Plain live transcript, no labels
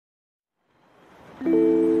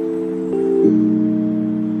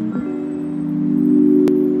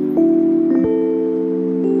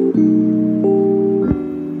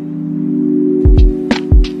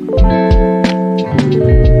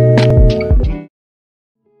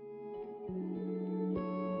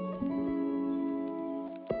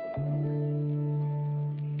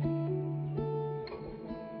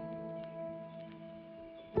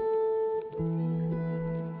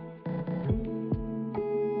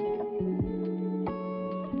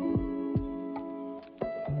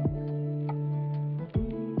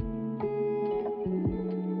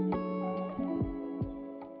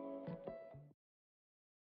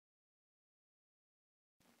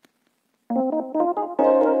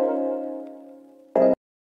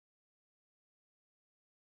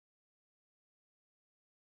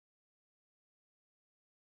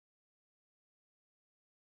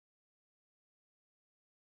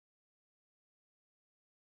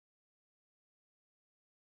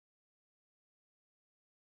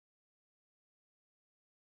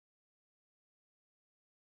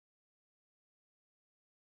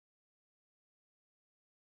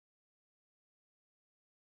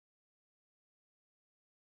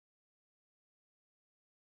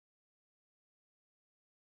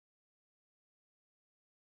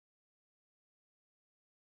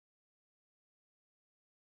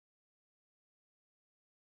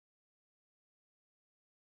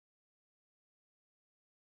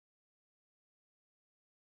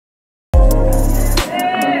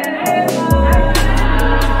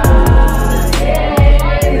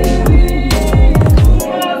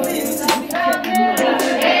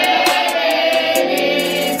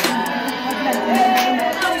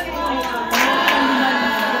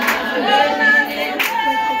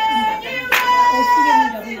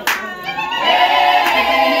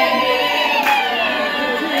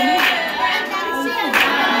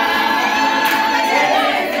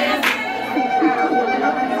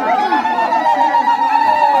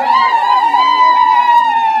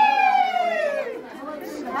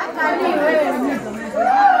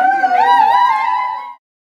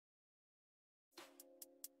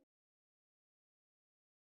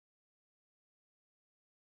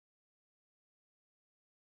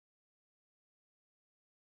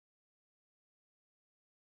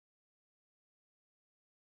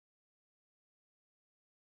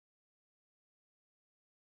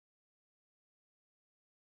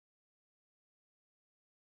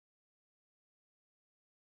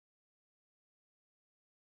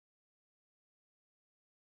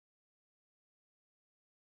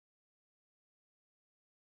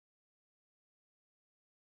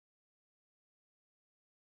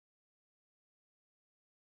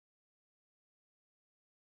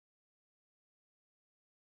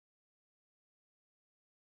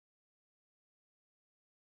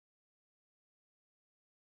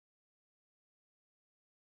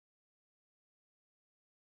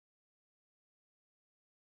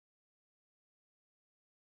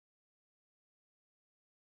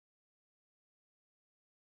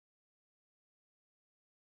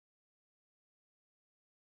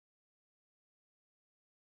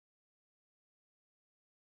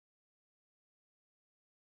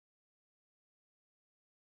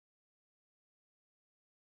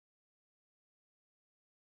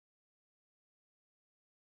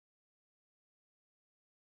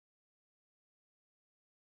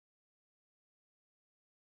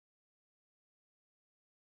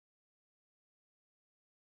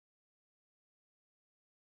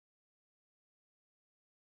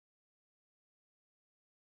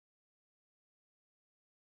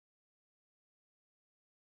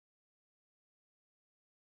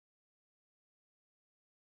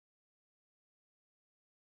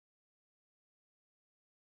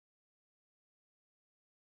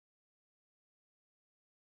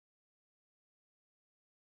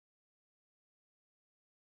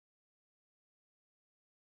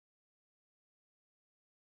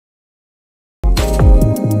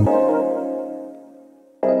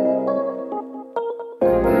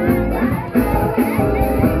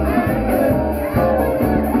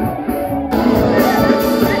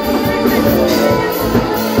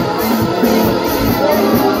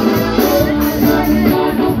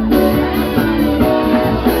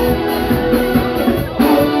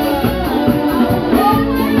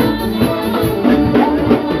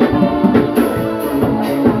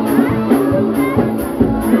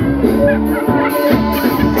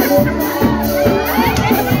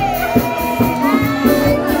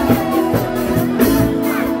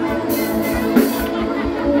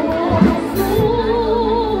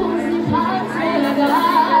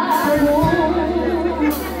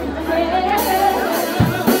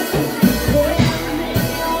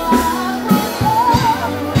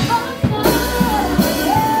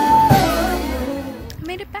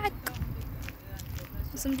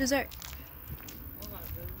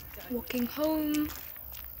walking home.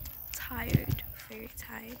 Tired, very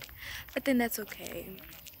tired, but then that's okay.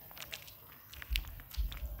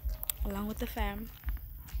 Along with the fam.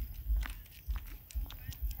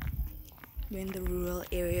 We're in the rural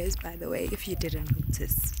areas, by the way, if you didn't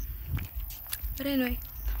notice. But anyway,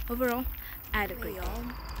 overall, I had a great y'all.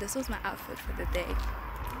 This was my outfit for the day.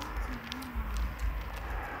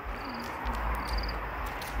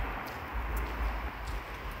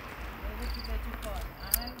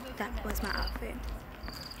 That was my outfit.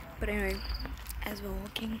 But anyway, as we're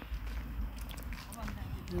walking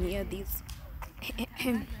near these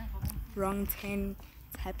wrong 10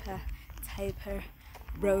 typer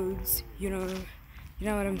roads, you know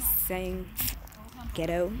what I'm saying,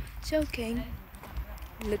 ghetto, joking,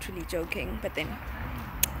 literally joking, but then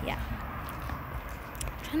yeah,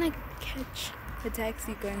 trying to catch the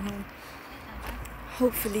taxi going home.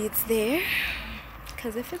 Hopefully it's there,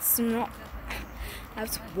 because if it's not, I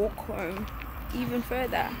have to walk home even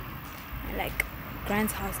further. And like,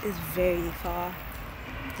 Grant's house is very far,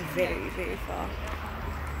 very, very far.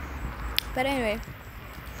 But anyway,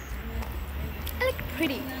 I look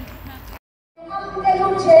pretty.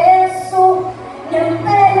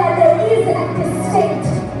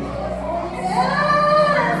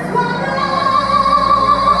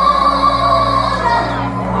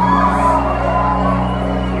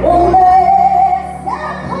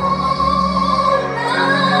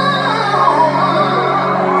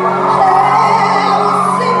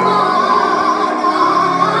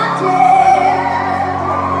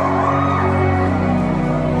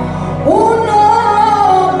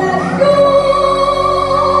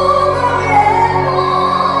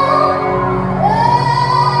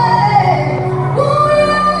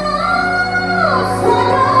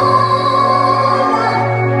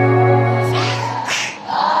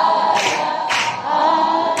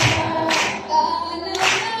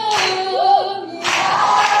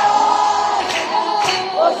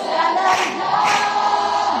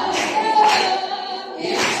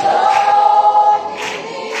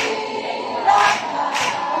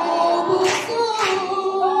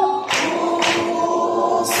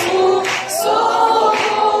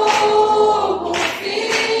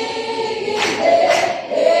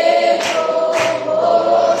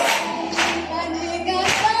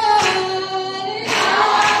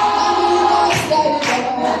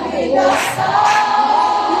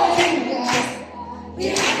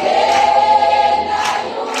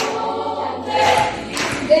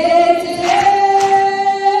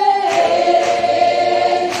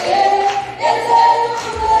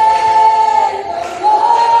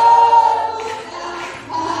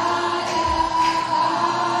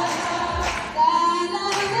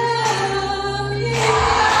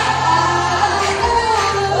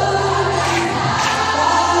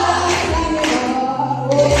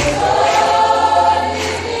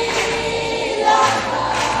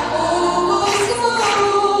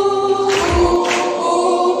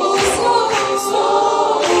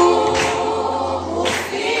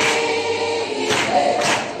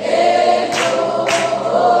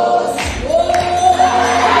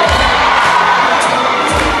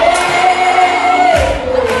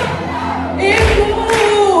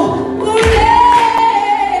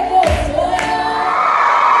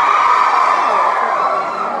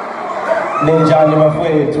 Ninjani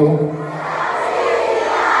mafowethu,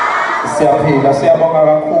 siyaphila, siyabonga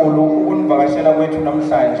kakhulu ukunivakashela kwethu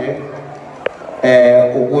namhlanje,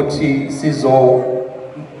 ukuthi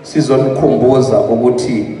sizonikhumbuza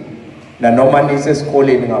ukuthi nanoma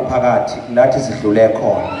nisesikoleni ngaphakathi nathi sidlule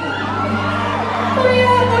khona.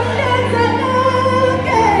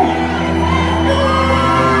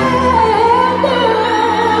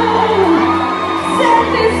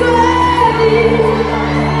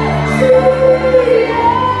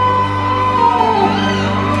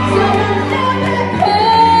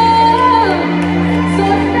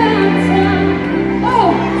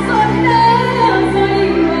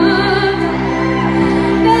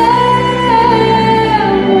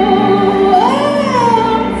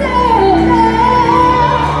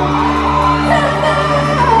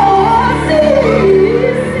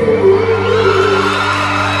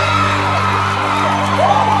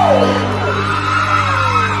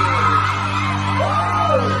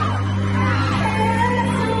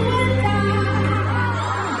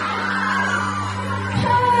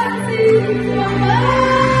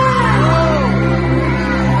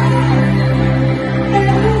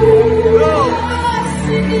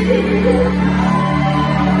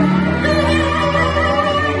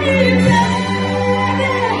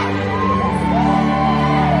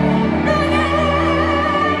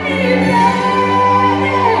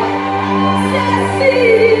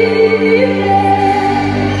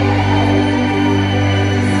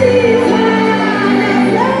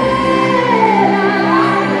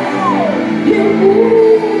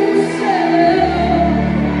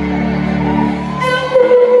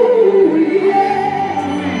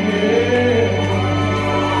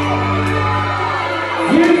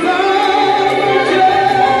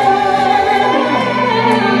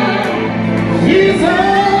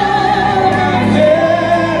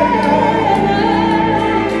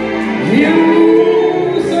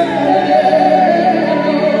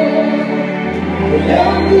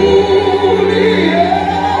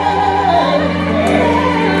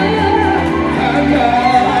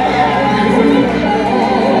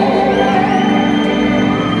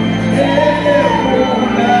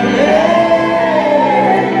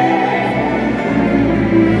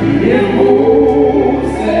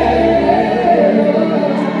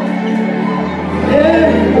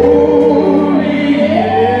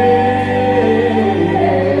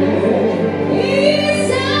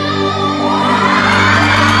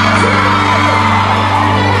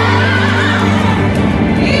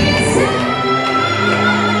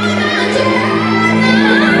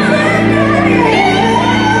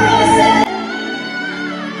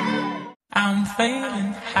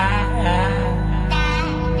 feeling high.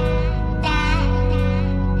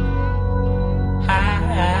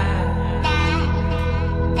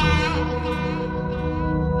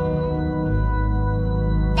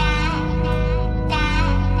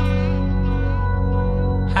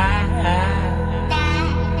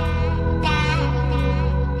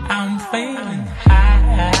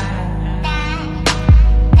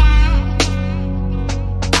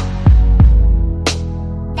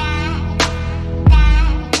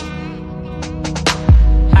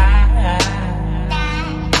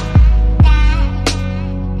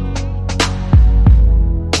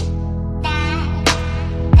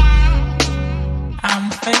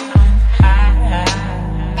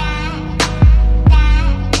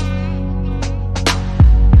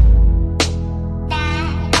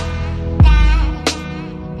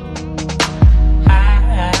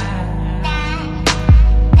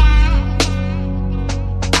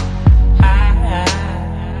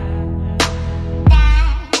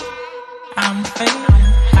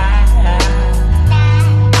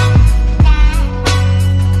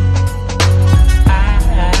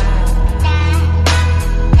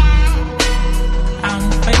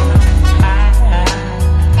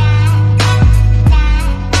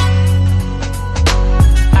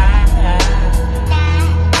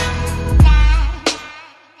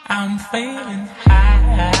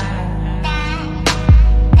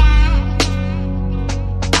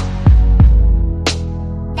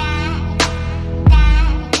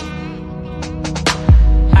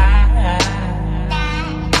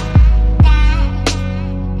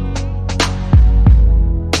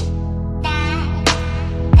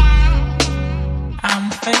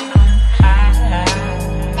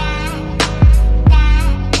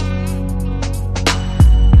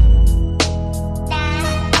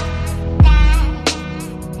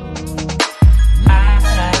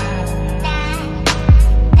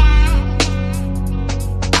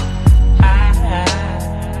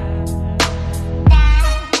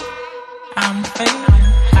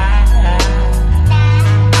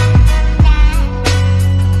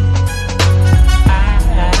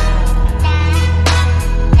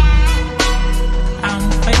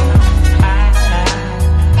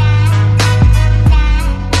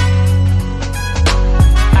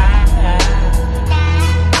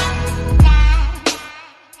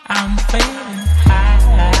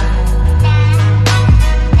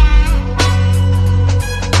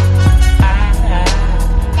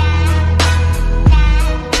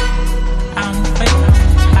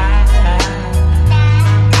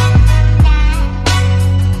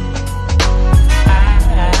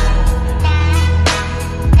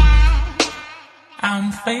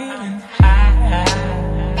 I'm feeling high.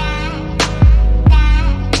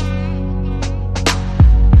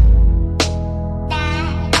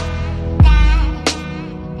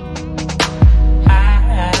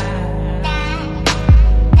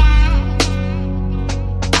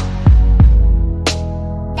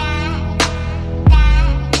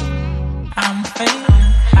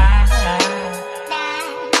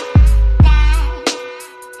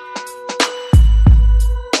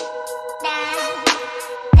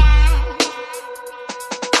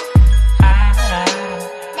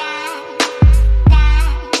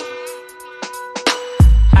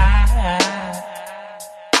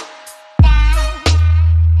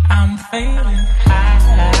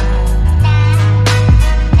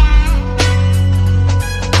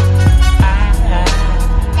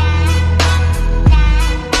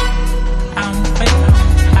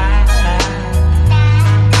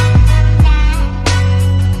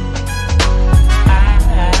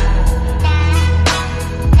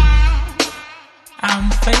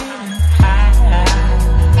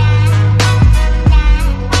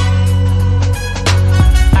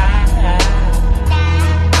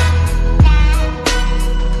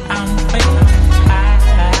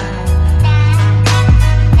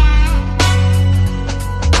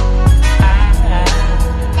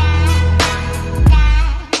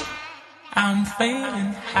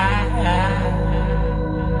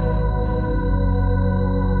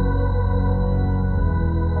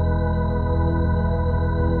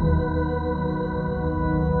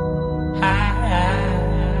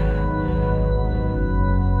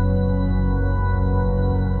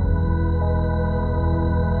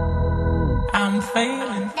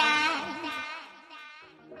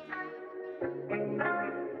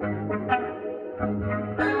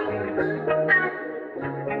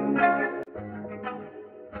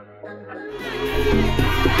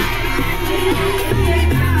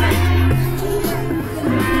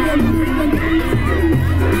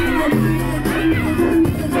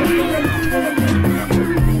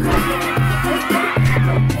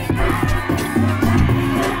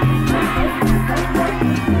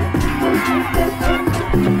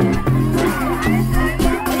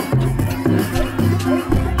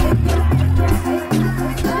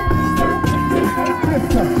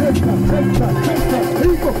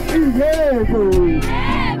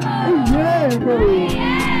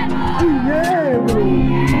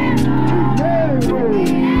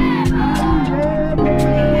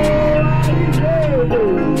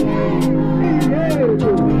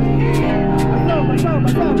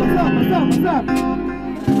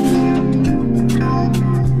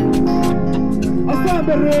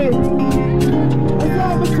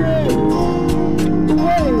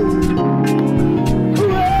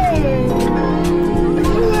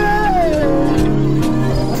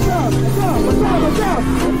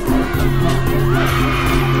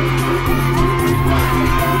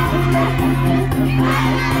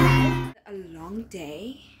 A long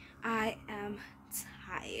day. I am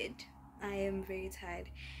tired. I am very tired.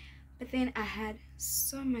 But then I had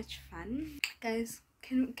so much fun. Guys,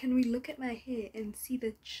 can we look at my hair and see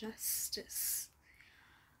the justice?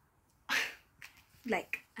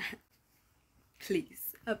 Like,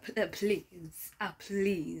 please,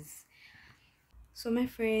 please. So my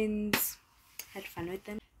friends had fun with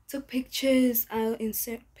them. Took pictures. I'll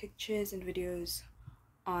insert pictures and videos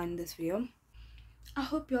on this video. I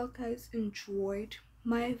hope y'all guys enjoyed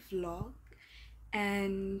my vlog,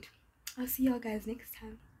 and I'll see y'all guys next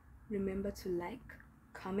time. Remember to like,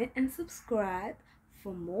 comment and subscribe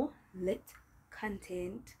for more lit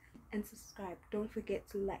content. And subscribe, don't forget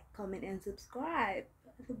to like, comment and subscribe.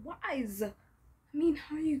 Otherwise, I mean,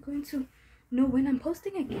 how are you going to know when I'm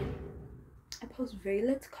posting again? I post very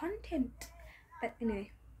lit content. But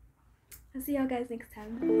anyway, I'll see y'all guys next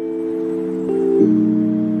time.